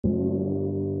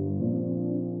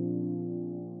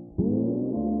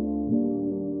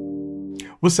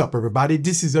What's up, everybody?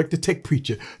 This is the Tech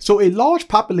Preacher. So a large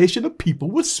population of people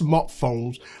with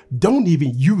smartphones don't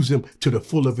even use them to the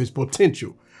full of its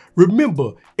potential.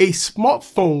 Remember, a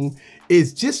smartphone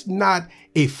is just not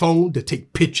a phone to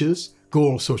take pictures,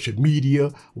 go on social media,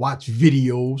 watch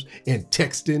videos, and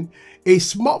texting. A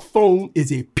smartphone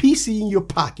is a PC in your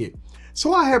pocket.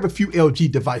 So I have a few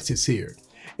LG devices here,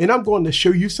 and I'm going to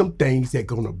show you some things that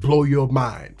are going to blow your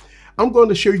mind. I'm going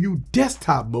to show you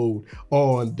desktop mode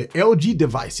on the LG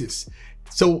devices.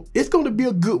 So it's going to be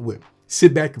a good one.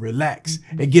 Sit back and relax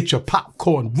and get your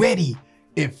popcorn ready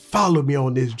and follow me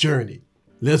on this journey.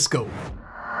 Let's go.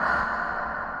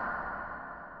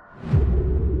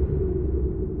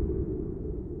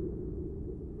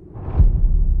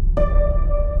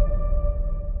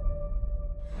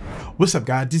 What's up,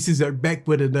 guys? This is back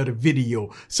with another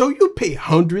video. So you pay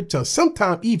hundreds or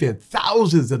sometimes even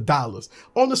thousands of dollars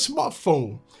on a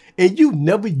smartphone and you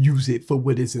never use it for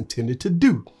what it's intended to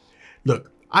do.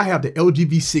 Look, I have the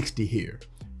LG V60 here.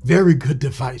 Very good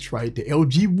device, right? The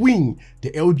LG Wing,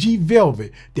 the LG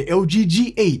Velvet, the LG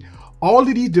G8. All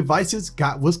of these devices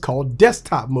got what's called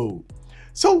desktop mode.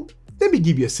 So let me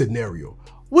give you a scenario.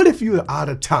 What if you're out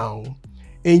of town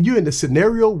and you're in the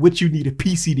scenario which you need a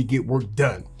PC to get work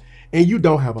done, and you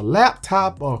don't have a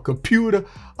laptop or a computer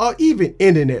or even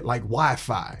internet like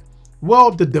Wi-Fi?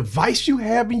 Well, the device you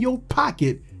have in your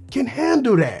pocket can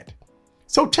handle that.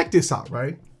 So check this out,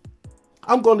 right?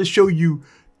 I'm going to show you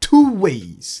two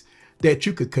ways that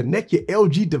you could connect your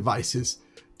LG devices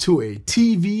to a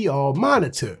TV or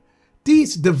monitor.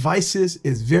 These devices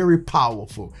is very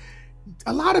powerful.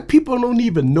 A lot of people don't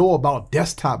even know about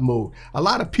desktop mode. A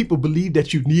lot of people believe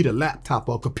that you need a laptop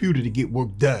or computer to get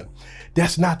work done.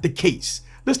 That's not the case.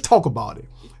 Let's talk about it.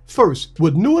 First,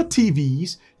 with newer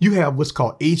TVs, you have what's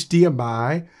called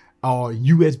HDMI or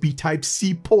USB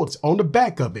Type-C ports on the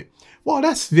back of it. Well,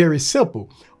 that's very simple.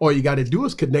 All you got to do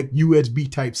is connect USB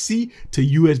Type-C to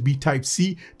USB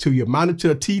Type-C to your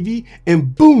monitor or TV,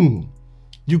 and boom,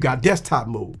 you got desktop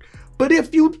mode. But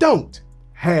if you don't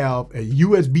have a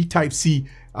USB Type-C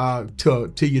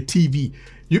to your TV,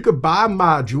 you could buy a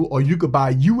module or you could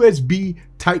buy USB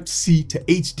Type-C to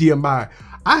HDMI.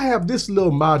 I have this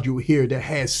little module here that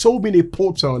has so many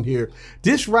ports on here.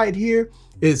 This right here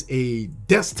is a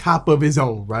desktop of its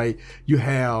own, right? You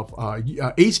have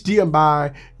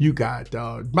HDMI, you got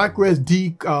micro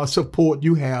SD support,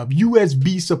 you have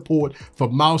USB support for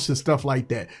mouse and stuff like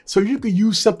that. So you could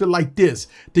use something like this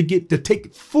to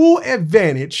take full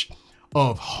advantage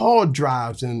of hard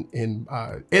drives and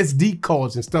SD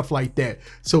cards and stuff like that.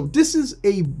 So this is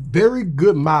a very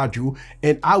good module,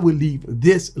 and I will leave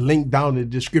this link down in the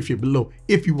description below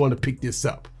if you want to pick this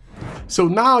up. So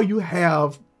now you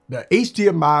have the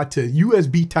HDMI to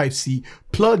USB Type-C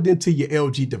plugged into your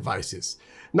LG devices.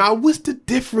 Now, what's the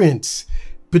difference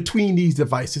between these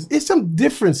devices? There's some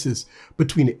differences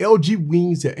between the LG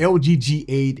Wings, the LG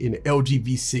G8, and the LG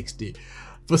V60.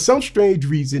 For some strange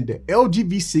reason, the LG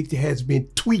V60 has been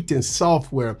tweaked in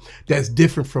software that's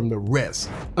different from the rest.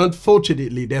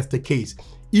 Unfortunately, that's the case.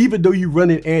 Even though you run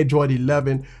an Android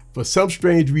 11, for some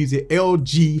strange reason,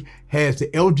 LG has the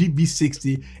LG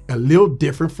V60 a little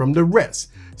different from the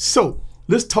rest. So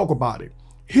let's talk about it.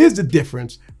 Here's the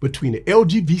difference between the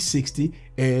LG V60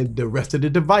 and the rest of the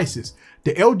devices.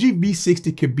 The LG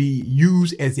V60 can be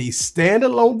used as a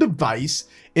standalone device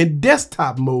in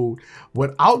desktop mode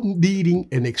without needing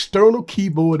an external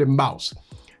keyboard and mouse.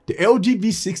 The LG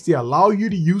V60 allows you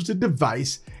to use the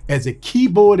device as a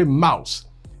keyboard and mouse.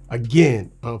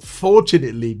 Again,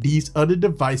 unfortunately, these other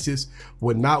devices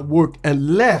will not work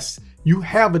unless you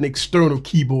have an external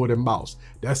keyboard and mouse.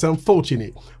 That's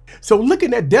unfortunate. So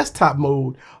looking at desktop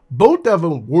mode, both of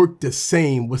them work the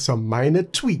same with some minor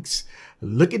tweaks.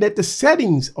 Looking at the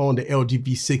settings on the LG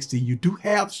V60, you do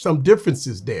have some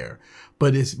differences there,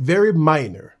 but it's very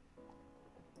minor.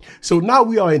 So now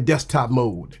we are in desktop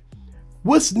mode.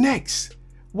 What's next?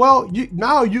 Well,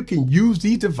 now you can use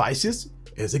these devices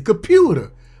as a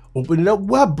computer, opening up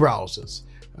web browsers.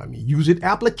 Using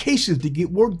applications to get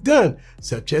work done,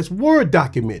 such as Word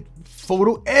document,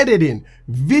 photo editing,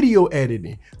 video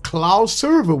editing, cloud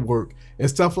server work, and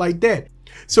stuff like that.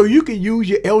 So you can use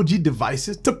your LG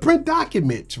devices to print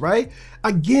documents, right?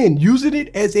 Again, using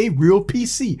it as a real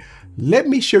PC. Let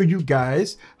me show you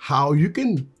guys how you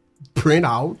can print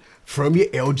out from your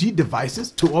LG devices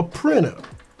to a printer.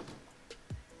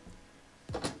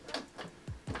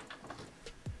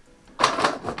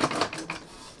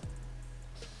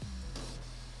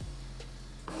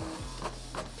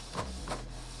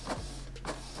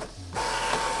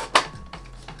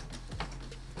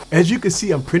 As you can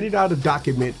see, I'm printing out a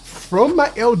document from my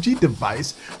LG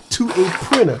device to to a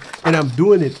printer, and I'm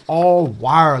doing it all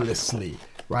wirelessly,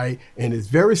 right? And it's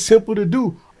very simple to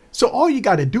do. So all you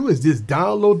got to do is just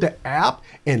download the app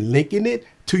and linking it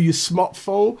to your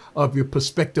smartphone of your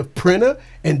prospective printer,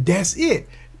 and that's it.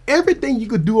 Everything you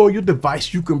could do on your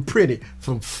device, you can print it,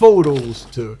 from photos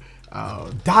to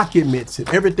documents and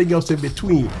everything else in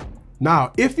between.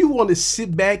 Now, if you want to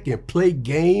sit back and play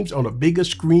games on a bigger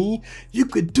screen, you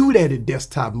could do that in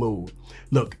desktop mode.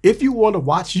 Look, if you want to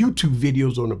watch YouTube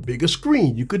videos on a bigger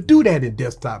screen, you could do that in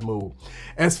desktop mode.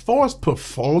 As far as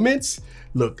performance,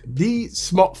 look, these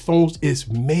smartphones is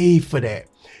made for that.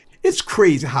 It's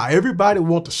crazy how everybody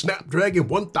wants a Snapdragon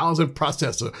 1000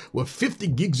 processor with 50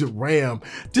 gigs of RAM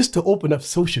just to open up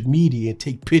social media and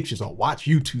take pictures or watch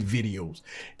YouTube videos.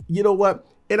 You know what?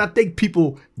 And I think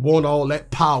people want all that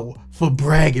power for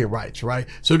bragging rights, right?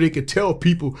 So they can tell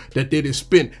people that they done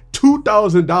spent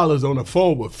 $2,000 on a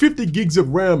phone with 50 gigs of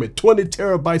RAM and 20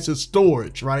 terabytes of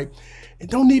storage, right? And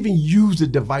don't even use the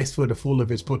device for the full of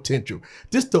its potential.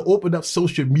 Just to open up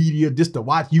social media, just to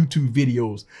watch YouTube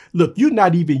videos. Look, you're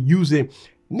not even using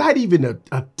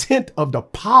a tenth of the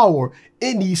power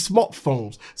in these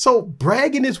smartphones. So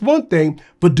bragging is one thing,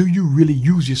 but do you really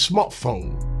use your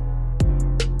smartphone?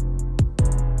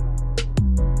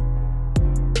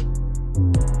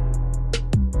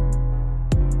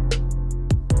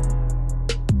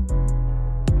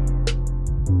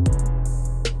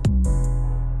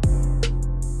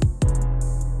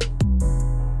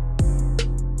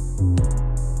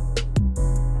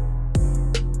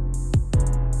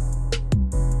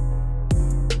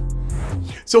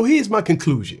 So here's my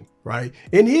conclusion, right?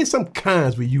 And here's some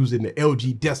cons we use in the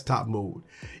LG desktop mode.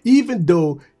 Even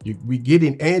though we get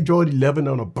in Android 11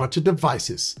 on a bunch of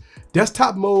devices,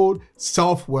 desktop mode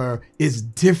software is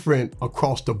different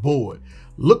across the board.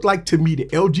 Look like to me the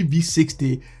LG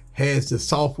V60 has the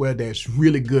software that's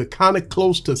really good, kind of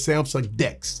close to Samsung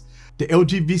DeX. The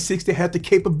LG V60 has the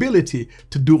capability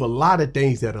to do a lot of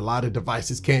things that a lot of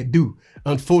devices can't do.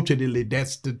 Unfortunately,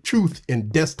 that's the truth in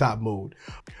desktop mode.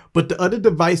 But the other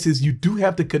devices, you do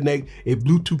have to connect a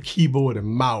Bluetooth keyboard and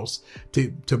mouse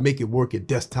to make it work in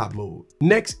desktop mode.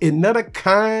 Next, another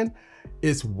kind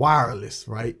is wireless,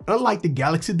 right? Unlike the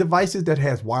Galaxy devices that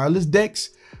has wireless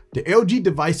DeX, the LG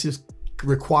devices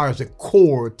requires a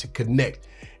cord to connect.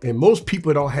 And most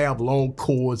people don't have long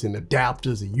cords and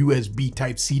adapters and USB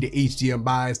Type-C to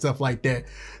HDMI and stuff like that.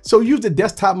 So use the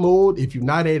desktop mode if you're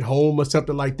not at home or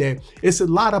something like that. It's a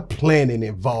lot of planning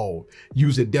involved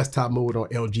using desktop mode on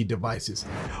LG devices.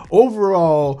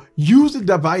 Overall, use the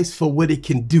device for what it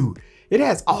can do. It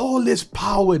has all this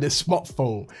power in a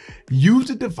smartphone. Use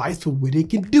the device for what it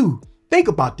can do. Think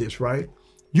about this, right?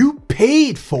 You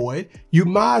paid for it, you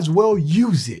might as well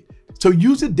use it. So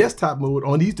using desktop mode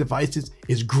on these devices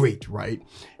is great, right?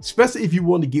 Especially if you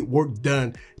want to get work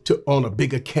done on a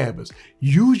bigger canvas.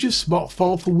 Use your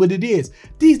smartphone for what it is.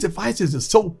 These devices are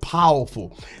so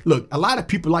powerful. Look, a lot of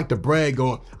people like to brag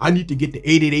on, I need to get the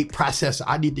 888 processor.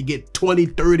 I need to get 20,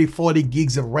 30, 40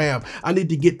 gigs of RAM. I need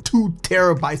to get 2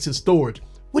 terabytes of storage.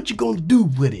 What you gonna do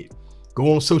with it?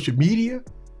 Go on social media,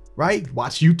 right?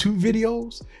 Watch YouTube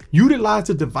videos. Utilize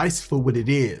the device for what it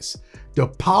is. The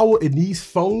power in these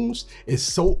phones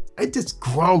is it's just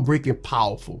groundbreaking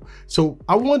powerful. So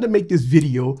I wanted to make this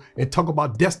video and talk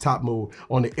about desktop mode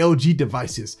on the LG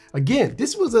devices. Again,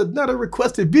 this was another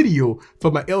requested video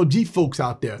from my LG folks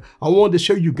out there. I wanted to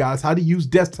show you guys how to use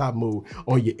desktop mode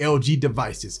on your LG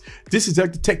devices. This is the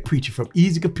Tech Preacher from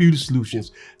Easy Computer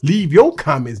Solutions. Leave your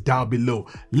comments down below.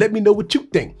 Let me know what you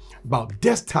think about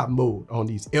desktop mode on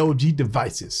these LG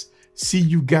devices. See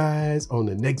you guys on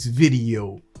the next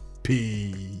video.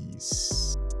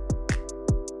 Peace.